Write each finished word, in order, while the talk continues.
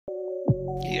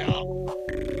Yeah.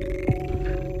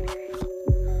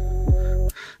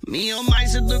 Me on my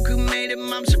said, look who made it.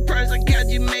 I'm surprised I got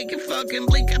you make it fucking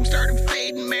blink. I'm starting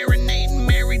fading, marinating,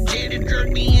 Mary jaded, drug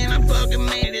me in. I fucking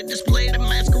made it, displayed a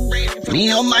masquerade. Me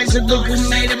on my said, look who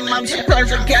made it. I'm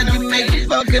surprised I got you make it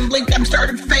fucking blink. I'm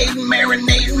starting fading,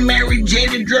 marinating, Mary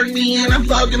jaded, drug me in. I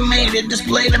fucking made it,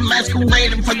 displayed a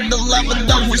masquerade. For the love of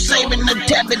those we're saving, the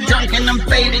tepid, drunk and I'm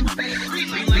faded.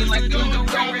 We like Google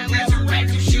going,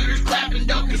 resurrection shooters clapping,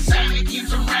 dope consignment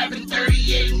keeps them rapping.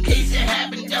 38 in case it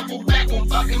happened, double back on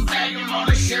fucking bag them on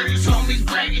the shirt. His homies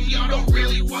bragging, yo, don't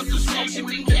really want the smoke. Shit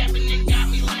been capping and got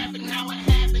me laughing. How it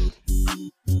happened?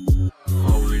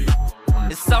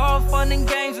 It's all fun and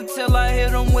games until I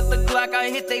hit them with the Glock. I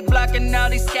hit they block and now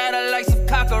they scatter like some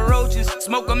cockroaches.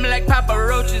 Smoke them like papa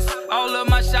roaches. All of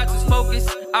my shots is focused.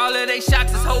 All of they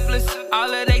shots is hopeless.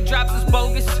 All of they drops is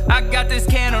bogus. I got this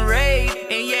can of Raid,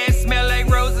 and yeah, it smell like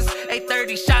roses.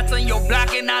 30 shots on your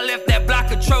block and I left that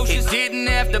block atrocious. It didn't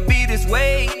have to be this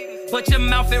way, but your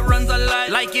mouth, it runs a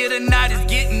lot. Like it or not, it's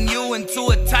getting you into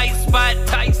a tight spot.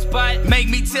 Tight spot. Make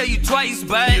me tell you twice,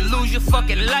 but you lose your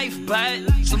fucking life, but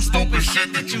some stupid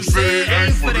shit that you said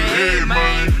ain't for the head,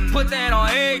 man. Put that on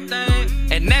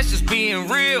everything, and that's just being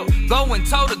real. Going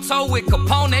toe to toe with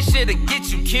Capone, that shit'll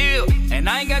get you killed. And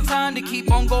I ain't got time to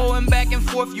keep on going back and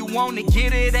forth. You wanna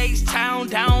get it, H-Town,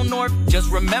 down north.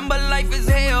 Just remember life is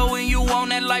hell when you want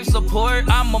that life support.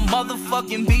 I'm a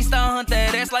motherfucking beast, I hunt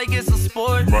that ass like it's a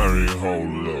sport.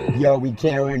 Yo, we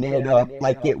tearing it up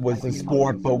like it was a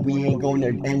sport, but we ain't gonna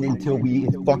end until we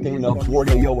fucking afford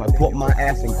it. Yo, I put my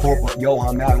ass in corporate. Yo,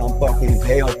 I'm out on fucking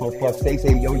bail. For fuck's sake,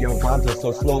 say yo, your rhymes are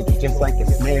so slow, just like a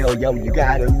snail. Yo, you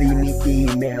gotta leave me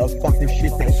emails. Fuck the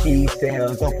shit that she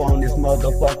sells up on this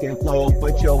motherfucking flow.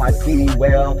 But yo, I see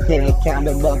well. Can't count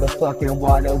the motherfucking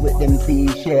water with them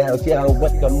seashells. Yo,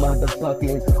 what the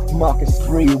motherfucking Marcus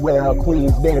Spree? Well,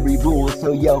 Queensberry rules.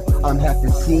 So yo, I'm have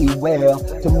to see well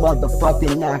to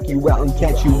motherfucking knock you out and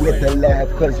catch you with the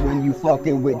left. Cause when you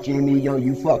fucking with Jimmy, yo,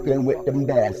 you fucking with them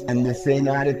best. And this ain't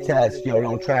not a test, yo,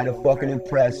 don't try to fucking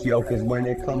impress, yo. Cause when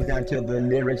it comes down to the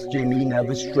lyrics, Jimmy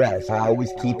never stress. I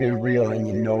always keep it real and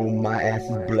you know my ass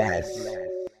is blessed.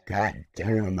 God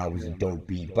damn, that was a dope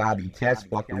beat. Bobby Test,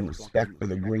 fucking respect for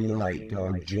the green light,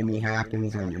 dog.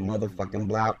 Jimmyhopkins on your motherfucking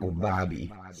block with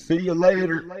Bobby. See you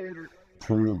later.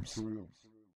 Proofs.